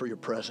thankful for your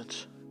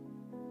presence.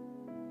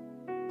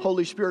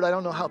 Holy Spirit, I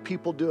don't know how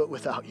people do it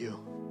without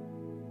you.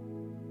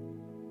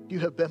 You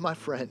have been my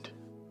friend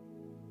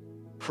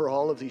for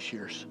all of these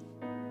years.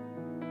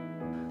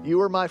 You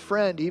were my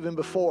friend even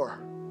before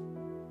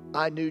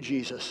I knew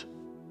Jesus.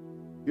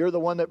 You're the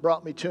one that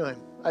brought me to him.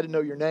 I didn't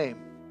know your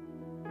name.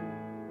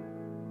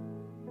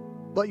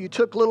 But you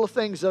took little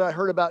things that I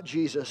heard about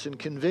Jesus and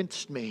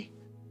convinced me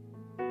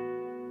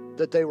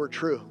that they were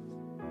true.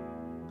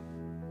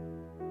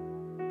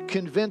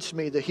 Convinced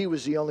me that he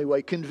was the only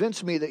way.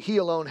 Convinced me that he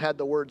alone had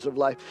the words of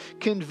life.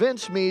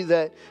 Convinced me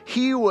that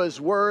he was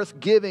worth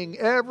giving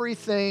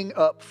everything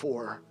up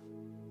for,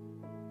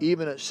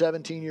 even at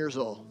 17 years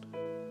old.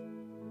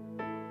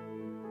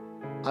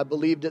 I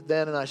believed it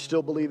then and I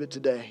still believe it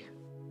today.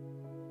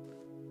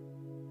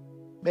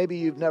 Maybe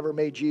you've never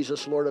made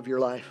Jesus Lord of your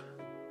life.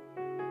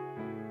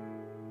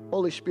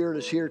 Holy Spirit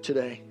is here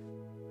today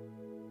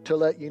to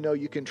let you know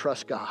you can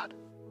trust God.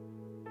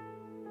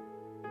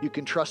 You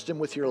can trust him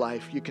with your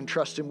life. You can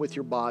trust him with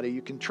your body.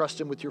 You can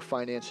trust him with your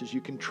finances. You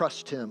can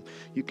trust him.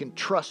 You can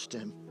trust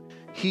him.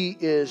 He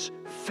is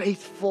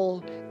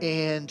faithful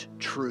and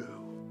true.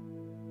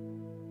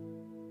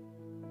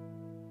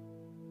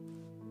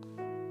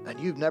 And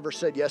you've never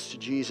said yes to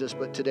Jesus,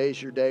 but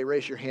today's your day.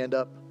 Raise your hand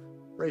up.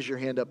 Raise your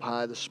hand up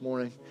high this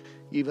morning,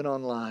 even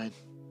online.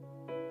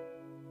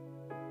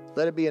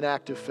 Let it be an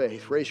act of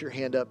faith. Raise your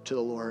hand up to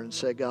the Lord and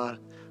say, God,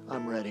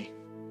 I'm ready.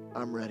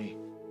 I'm ready.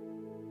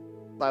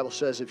 The Bible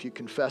says if you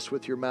confess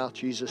with your mouth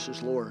Jesus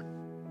is Lord,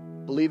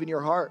 believe in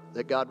your heart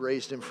that God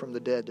raised him from the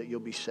dead, that you'll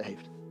be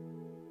saved.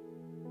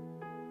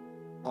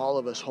 All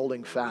of us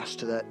holding fast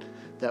to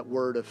that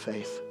word of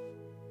faith.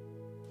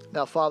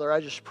 Now, Father, I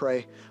just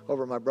pray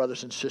over my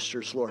brothers and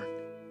sisters, Lord,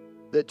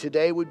 that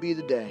today would be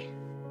the day.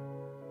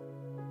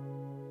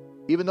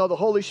 Even though the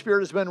Holy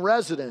Spirit has been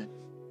resident,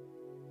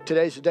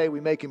 today's the day we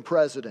make him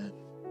president.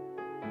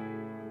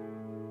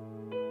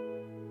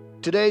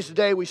 Today's the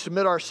day we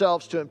submit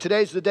ourselves to him.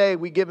 Today's the day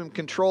we give him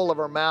control of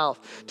our mouth.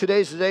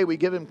 Today's the day we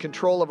give him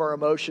control of our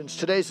emotions.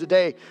 Today's the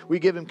day we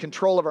give him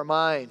control of our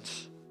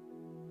minds.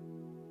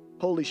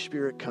 Holy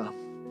Spirit,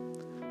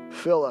 come.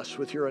 Fill us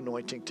with your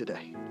anointing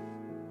today.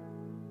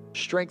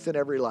 Strengthen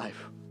every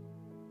life.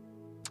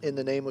 In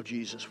the name of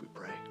Jesus we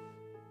pray.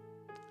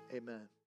 Amen.